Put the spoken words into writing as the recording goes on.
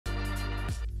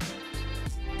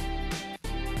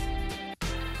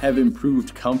have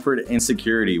improved comfort and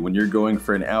security when you're going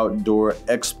for an outdoor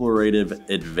explorative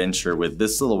adventure with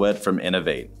this silhouette from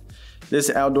inov-8. This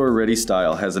outdoor ready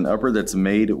style has an upper that's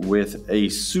made with a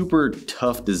super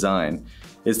tough design.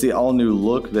 It's the all new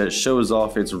look that shows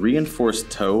off its reinforced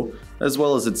toe as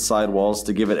well as its sidewalls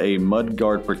to give it a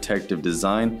mudguard protective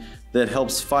design that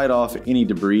helps fight off any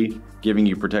debris, giving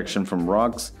you protection from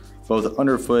rocks, both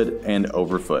underfoot and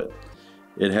overfoot.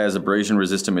 It has abrasion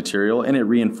resistant material and it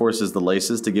reinforces the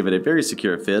laces to give it a very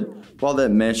secure fit, while that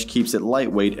mesh keeps it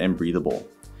lightweight and breathable.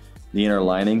 The inner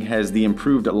lining has the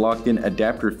improved locked-in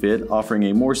adapter fit, offering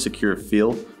a more secure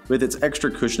feel with its extra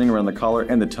cushioning around the collar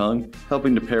and the tongue,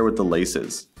 helping to pair with the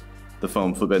laces. The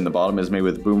foam footbed in the bottom is made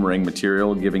with boomerang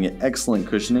material, giving it excellent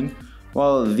cushioning,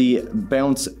 while the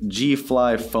Bounce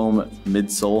G-Fly foam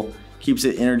midsole keeps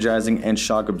it energizing and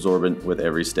shock absorbent with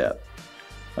every step.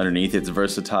 Underneath, it's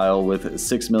versatile with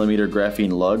 6mm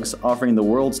graphene lugs, offering the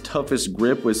world's toughest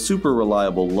grip with super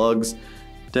reliable lugs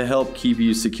to help keep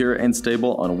you secure and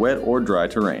stable on wet or dry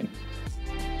terrain.